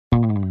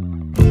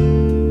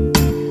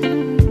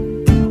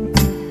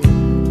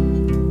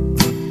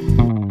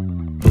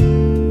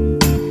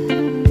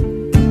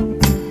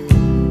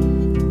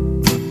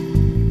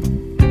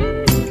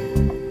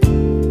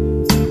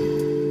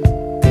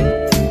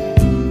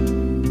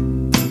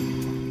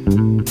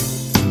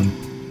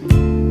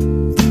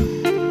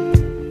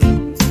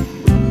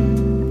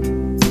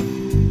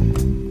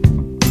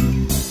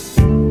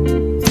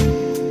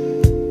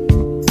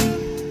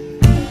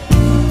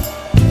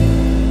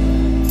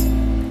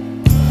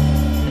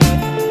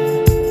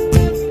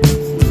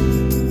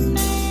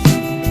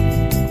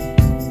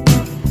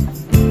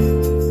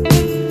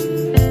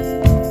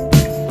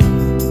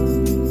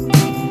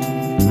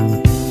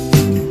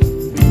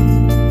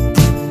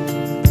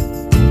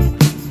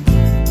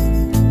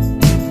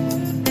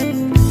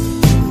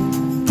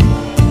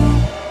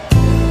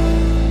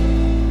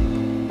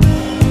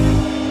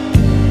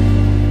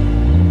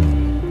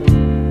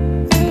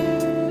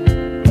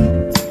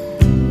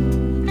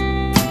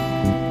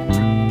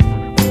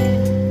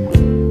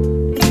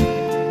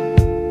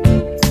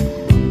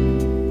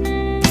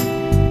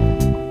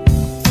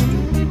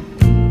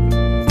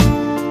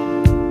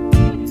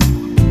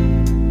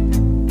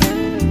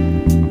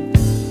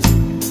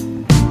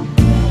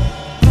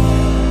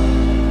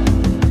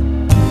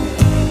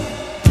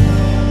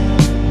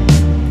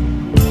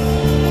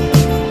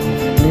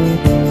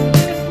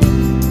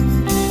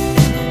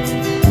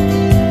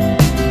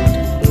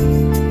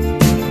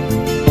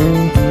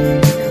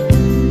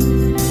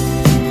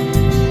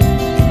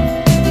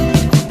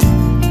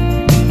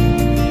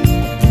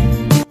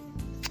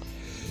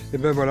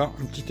ben voilà,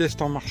 un petit test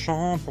en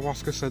marchant pour voir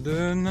ce que ça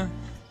donne.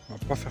 On va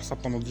pas faire ça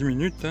pendant 10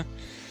 minutes.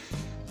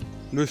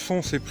 Le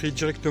son s'est pris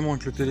directement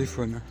avec le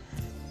téléphone.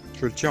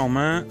 Je le tiens en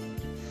main.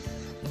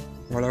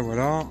 Voilà,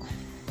 voilà.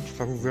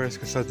 Ça, vous verrez ce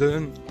que ça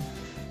donne.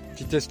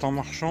 Petit test en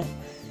marchant.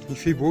 Il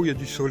fait beau, il y a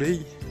du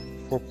soleil.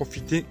 Faut en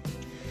profiter.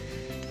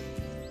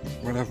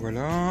 Voilà,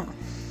 voilà.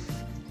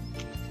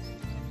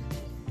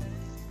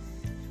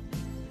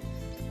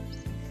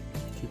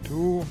 Petit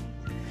tour.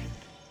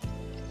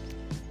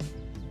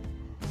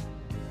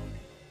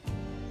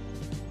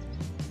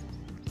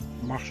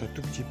 On marche un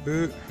tout petit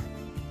peu.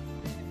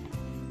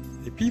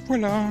 Et puis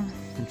voilà.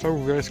 Comme ça,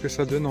 vous verrez ce que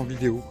ça donne en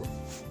vidéo, quoi.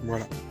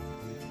 Voilà.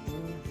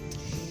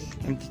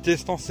 Un petit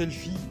test en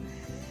selfie.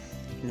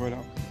 Voilà.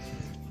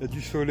 Il y a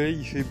du soleil,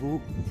 il fait beau.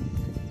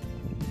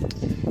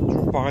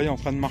 Toujours pareil, en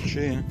train de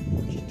marcher. Hein.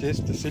 Petit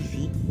test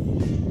selfie.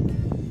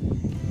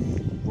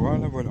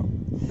 Voilà, voilà.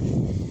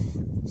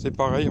 C'est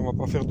pareil, on va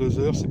pas faire 2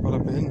 heures, c'est pas la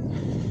peine.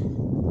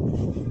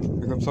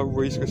 Et comme ça, vous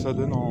voyez ce que ça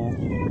donne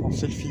en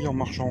selfie, en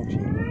marchant aussi.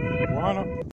 Voilà.